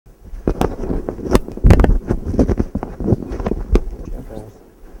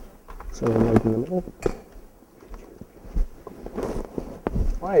So right in the middle.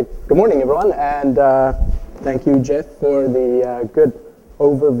 All right, good morning everyone, and thank you Jeff for the good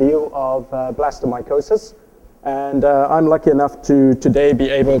overview of Blastomycosis. And I'm lucky enough to today be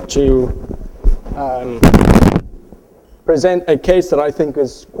able to present a case that I think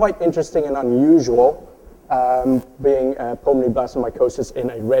is quite interesting and unusual, being pulmonary blastomycosis in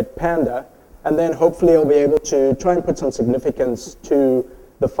a red panda. And then hopefully I'll be able to try and put some significance to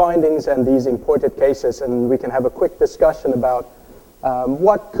the findings and these imported cases, and we can have a quick discussion about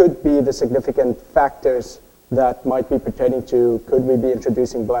what could be the significant factors that might be pertaining to, could we be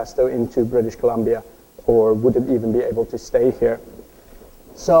introducing blasto into British Columbia, or would it even be able to stay here?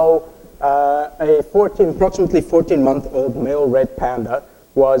 So approximately 14-month-old male red panda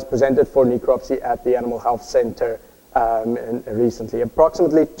was presented for necropsy at the Animal Health Center recently.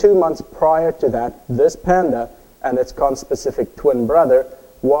 Approximately 2 months prior to that, this panda and its conspecific twin brother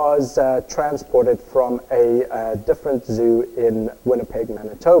was transported from a different zoo in Winnipeg,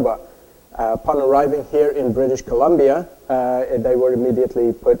 Manitoba. Upon arriving here in British Columbia, they were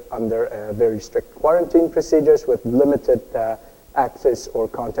immediately put under very strict quarantine procedures with limited access or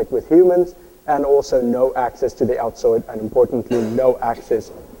contact with humans, and also no access to the outside, and importantly, no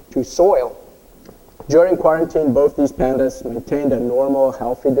access to soil. During quarantine, both these pandas maintained a normal,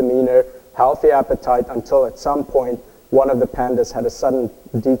 healthy demeanor, healthy appetite, until at some point, one of the pandas had a sudden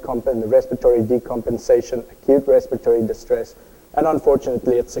respiratory decompensation, acute respiratory distress, and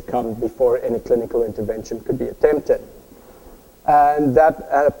unfortunately it succumbed before any clinical intervention could be attempted. And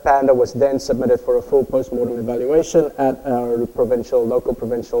that panda was then submitted for a full post-mortem evaluation at our local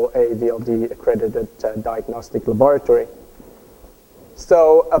provincial AVLD accredited diagnostic laboratory.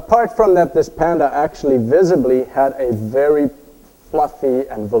 So apart from that, this panda actually visibly had a very fluffy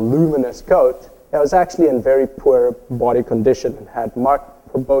and voluminous coat. It was actually in very poor body condition and had marked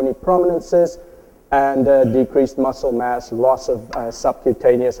bony prominences and decreased muscle mass, loss of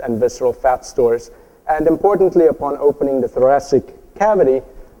subcutaneous and visceral fat stores. And importantly, upon opening the thoracic cavity,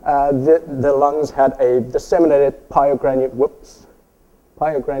 the lungs had a disseminated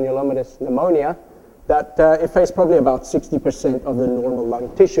pyogranulomatous pneumonia that effaced probably about 60% of the normal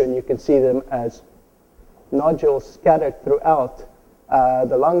lung tissue, and you can see them as nodules scattered throughout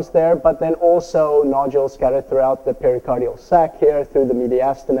the lungs there, but then also nodules scattered throughout the pericardial sac here, through the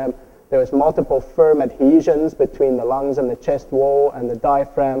mediastinum. There was multiple firm adhesions between the lungs and the chest wall and the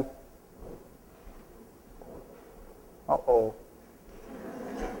diaphragm. Uh-oh.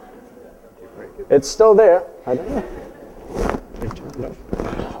 It's still there. I don't know. No.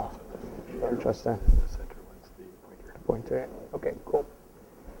 Don't trust that. Pointer. Okay, cool.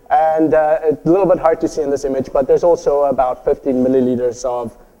 And it's a little bit hard to see in this image, but there's also about 15 milliliters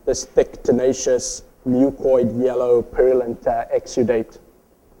of this thick, tenacious, mucoid, yellow, purulent exudate.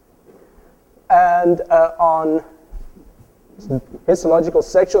 And on histological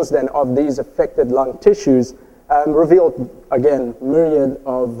sections then of these affected lung tissues revealed, again, myriad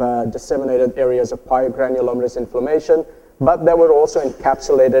of disseminated areas of pyogranulomatous inflammation, but they were also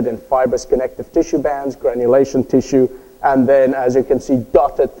encapsulated in fibrous connective tissue bands, granulation tissue, and then, as you can see,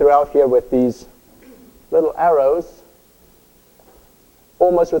 dotted throughout here with these little arrows,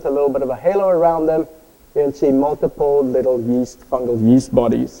 almost with a little bit of a halo around them. You can see multiple little fungal yeast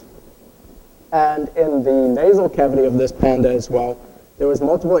bodies. And in the nasal cavity of this panda as well, there was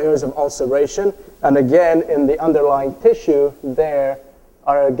multiple areas of ulceration. And again, in the underlying tissue, there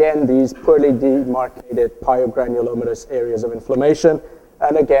are again these poorly demarcated pyogranulomatous areas of inflammation.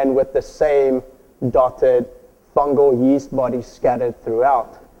 And again, with the same dotted fungal yeast bodies scattered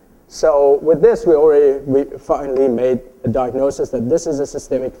throughout. So with this, we finally made a diagnosis that this is a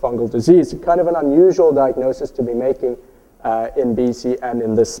systemic fungal disease, kind of an unusual diagnosis to be making in BC and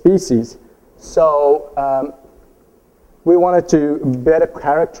in this species. So we wanted to better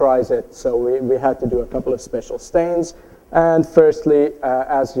characterize it, so we had to do a couple of special stains. And firstly,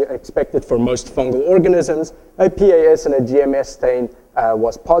 as you expected for most fungal organisms, a PAS and a GMS stain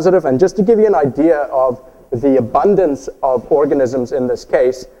was positive. And just to give you an idea of the abundance of organisms in this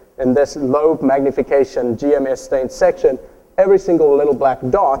case, in this low magnification GMS stained section, every single little black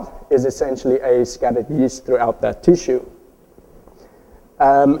dot is essentially a scattered yeast throughout that tissue.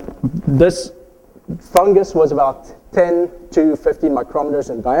 This fungus was about 10 to 15 micrometers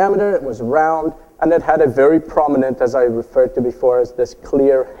in diameter. It was round, and it had a very prominent, as I referred to before, as this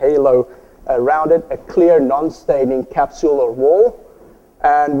clear halo around it, a clear non-staining capsule or wall,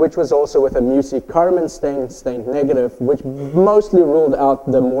 and which was also with a mucicarmine stain, stained negative, which mostly ruled out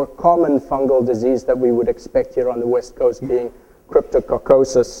the more common fungal disease that we would expect here on the West Coast, being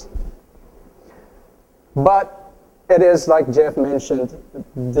cryptococcosis. But it is, like Jeff mentioned,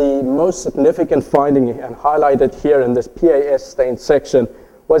 the most significant finding, and highlighted here in this PAS stain section,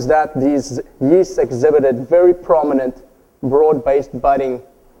 was that these yeasts exhibited very prominent broad-based budding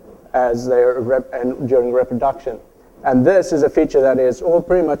as during reproduction. And this is a feature that is all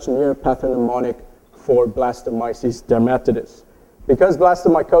pretty much near pathognomonic for Blastomyces dermatidis. Because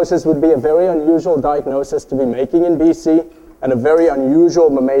blastomycosis would be a very unusual diagnosis to be making in BC and a very unusual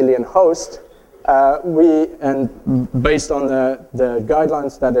mammalian host, based on the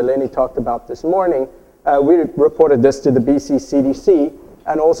guidelines that Eleni talked about this morning, we reported this to the BC CDC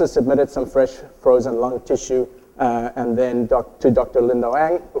and also submitted some fresh frozen lung tissue and then to Dr. Linda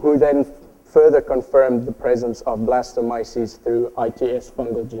Hein, who then further confirmed the presence of blastomyces through ITS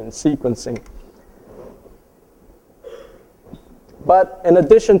fungal gene sequencing. But in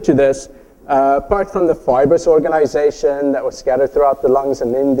addition to this, apart from the fibrous organization that was scattered throughout the lungs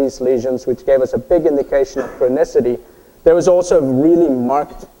and in these lesions, which gave us a big indication of chronicity, there was also really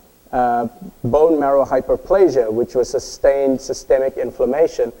marked bone marrow hyperplasia, which was sustained systemic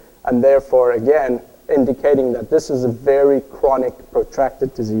inflammation, and therefore, again, indicating that this is a very chronic,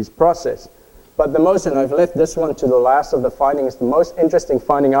 protracted disease process. But the most, and I've left this one to the last of the findings, the most interesting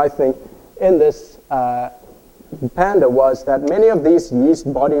finding, I think, in this Panda was that many of these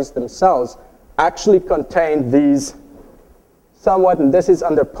yeast bodies themselves actually contained these somewhat, and this is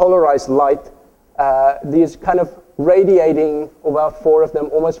under polarized light, these kind of radiating, about 4 of them,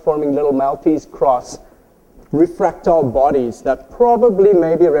 almost forming little Maltese cross, refractile bodies that probably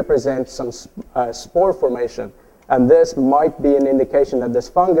maybe represent some spore formation. And this might be an indication that this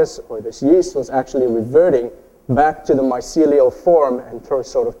fungus or this yeast was actually reverting back to the mycelial form and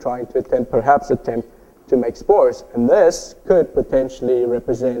sort of trying to attempt to make spores. And this could potentially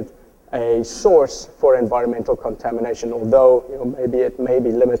represent a source for environmental contamination, although maybe it may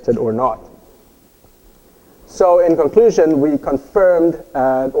be limited or not. So in conclusion, we confirmed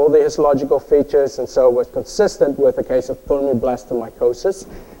all the histological features, and so was consistent with the case of pulmonary blastomycosis,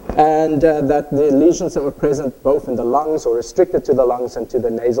 and that the lesions that were present both in the lungs or restricted to the lungs and to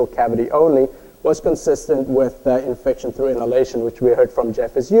the nasal cavity only was consistent with infection through inhalation, which we heard from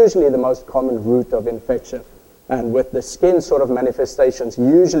Jeff is usually the most common route of infection, and with the skin sort of manifestations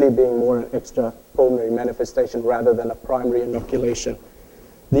usually being more an extra pulmonary manifestation rather than a primary inoculation.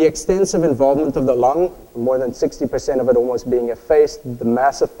 The extensive involvement of the lung, more than 60% of it almost being effaced, the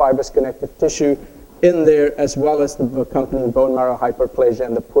massive fibrous connective tissue in there, as well as the accompanying bone marrow hyperplasia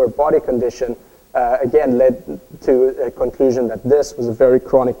and the poor body condition, again led to a conclusion that this was a very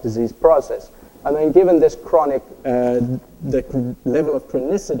chronic disease process. And then given this chronic, the level of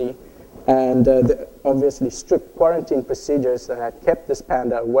chronicity and the obviously strict quarantine procedures that had kept this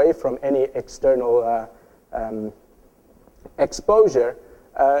panda away from any external exposure,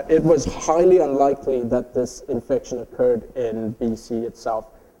 it was highly unlikely that this infection occurred in BC itself.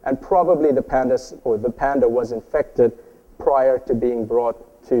 And probably the panda was infected prior to being brought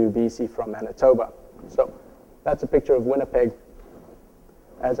to BC from Manitoba. So that's a picture of Winnipeg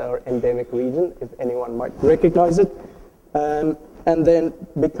as our endemic region, if anyone might recognize it. And then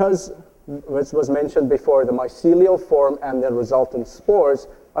because, as was mentioned before, the mycelial form and the resultant spores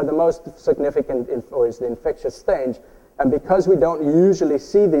are the most significant, or is the infectious stage. And because we don't usually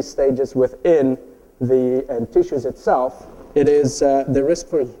see these stages within the tissues itself, it is the risk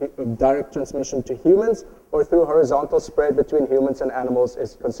for direct transmission to humans or through horizontal spread between humans and animals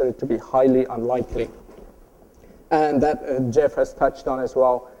is considered to be highly unlikely. And that Jeff has touched on as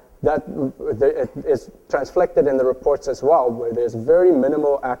well, that it is transflected in the reports as well, where there's very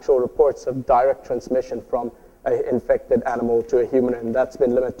minimal actual reports of direct transmission from an infected animal to a human, and that's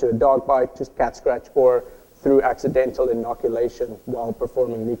been limited to a dog bite, to cat scratch, or through accidental inoculation while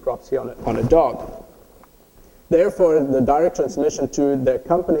performing necropsy on a dog. Therefore, the direct transmission to the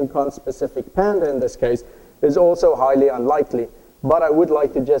accompanying conspecific panda in this case is also highly unlikely. But I would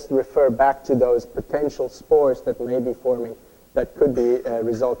like to just refer back to those potential spores that may be forming that could be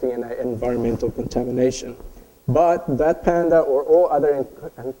resulting in environmental contamination. But that panda or all other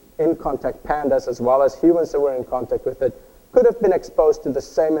in-contact pandas, as well as humans that were in contact with it, could have been exposed to the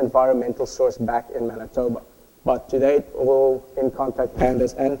same environmental source back in Manitoba. But to date, all in-contact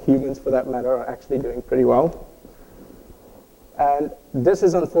pandas and humans, for that matter, are actually doing pretty well. And this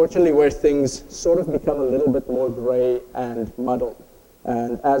is unfortunately where things sort of become a little bit more gray and muddled.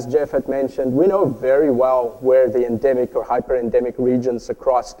 And as Jeff had mentioned, we know very well where the endemic or hyper-endemic regions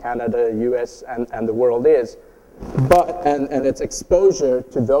across Canada, US, and the world is. But, and its exposure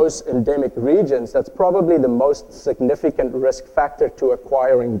to those endemic regions, that's probably the most significant risk factor to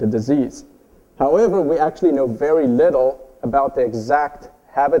acquiring the disease. However, we actually know very little about the exact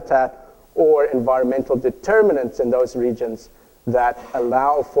habitat or environmental determinants in those regions that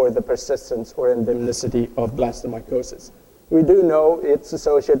allow for the persistence or endemicity of blastomycosis. We do know it's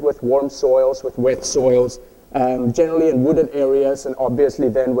associated with warm soils, with wet soils, generally in wooded areas, and obviously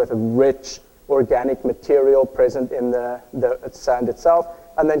then with a rich organic material present in the sand itself,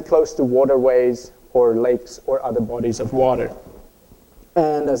 and then close to waterways or lakes or other bodies of water.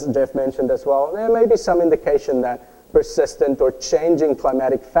 And as Jeff mentioned as well, there may be some indication that persistent or changing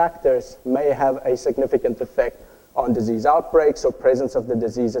climatic factors may have a significant effect on disease outbreaks or presence of the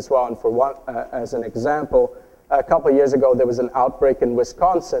disease as well. And for one, as an example, a couple of years ago, there was an outbreak in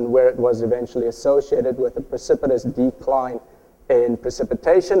Wisconsin where it was eventually associated with a precipitous decline in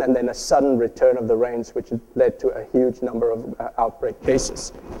precipitation and then a sudden return of the rains, which led to a huge number of outbreak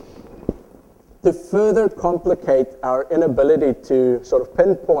cases. To further complicate our inability to sort of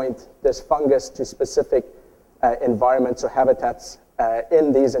pinpoint this fungus to specific environments or habitats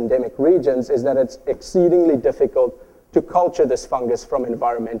in these endemic regions is that it's exceedingly difficult to culture this fungus from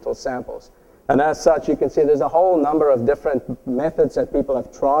environmental samples. And as such, you can see there's a whole number of different methods that people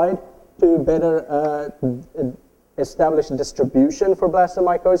have tried to better establish distribution for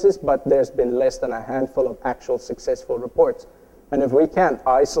blastomycosis, but there's been less than a handful of actual successful reports. And if we can't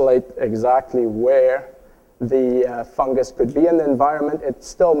isolate exactly where the fungus could be in the environment, it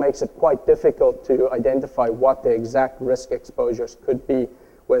still makes it quite difficult to identify what the exact risk exposures could be,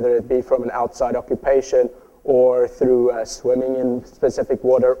 whether it be from an outside occupation or through swimming in specific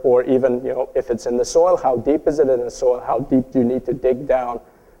water, or even, if it's in the soil, how deep is it in the soil? How deep do you need to dig down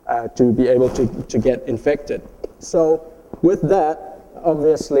to be able to get infected? So with that,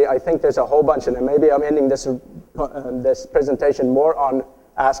 obviously, I think there's a whole bunch, and maybe I'm ending this presentation more on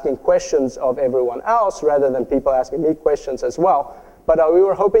asking questions of everyone else rather than people asking me questions as well. But we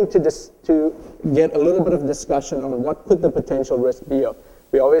were hoping to get a little bit of discussion on what could the potential risk be of.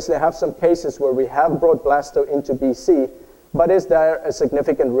 We obviously have some cases where we have brought Blasto into BC, but is there a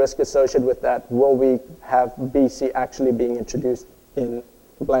significant risk associated with that? Will we have BC actually being introduced in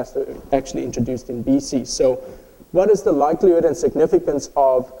Blasto, actually introduced in BC? So what is the likelihood and significance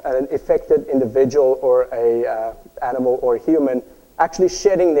of an affected individual or a animal or human actually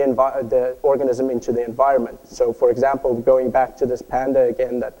shedding the organism into the environment? So for example, going back to this panda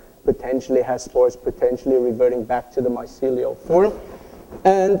again that potentially has spores, potentially reverting back to the mycelial form.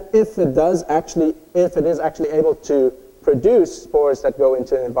 And if it is actually able to produce spores that go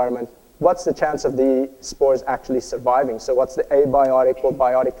into the environment, what's the chance of the spores actually surviving? So what's the abiotic or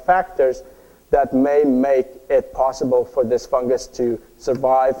biotic factors that may make it possible for this fungus to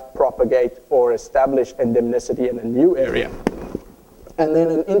survive, propagate, or establish endemicity in a new area? And then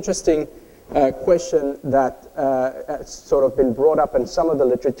an interesting question that has sort of been brought up in some of the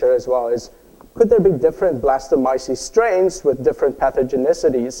literature as well is, could there be different blastomyces strains with different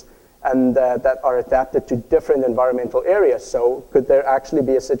pathogenicities and that are adapted to different environmental areas? So could there actually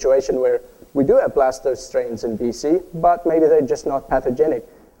be a situation where we do have blasto strains in BC, but maybe they're just not pathogenic?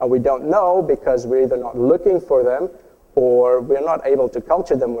 We don't know because we're either not looking for them or we're not able to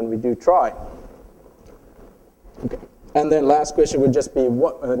culture them when we do try. Okay. And then last question would just be,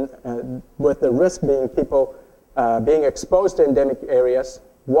 what, with the risk being people being exposed to endemic areas,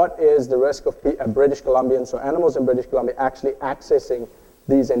 what is the risk of British Columbians or animals in British Columbia actually accessing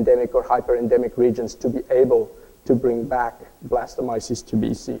these endemic or hyper-endemic regions to be able to bring back blastomyces to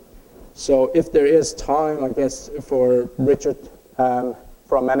BC? So if there is time, I guess, for Richard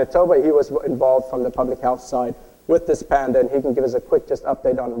from Manitoba, he was involved from the public health side with this panda, and he can give us a quick just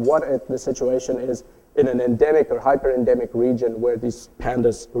update on what the situation is in an endemic or hyper-endemic region where these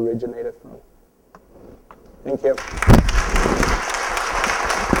pandas originated from. Thank you.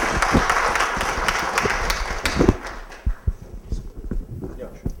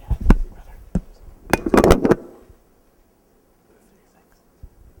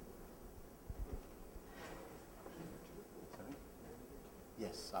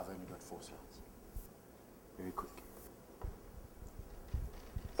 Yes, I've only got 4 slides.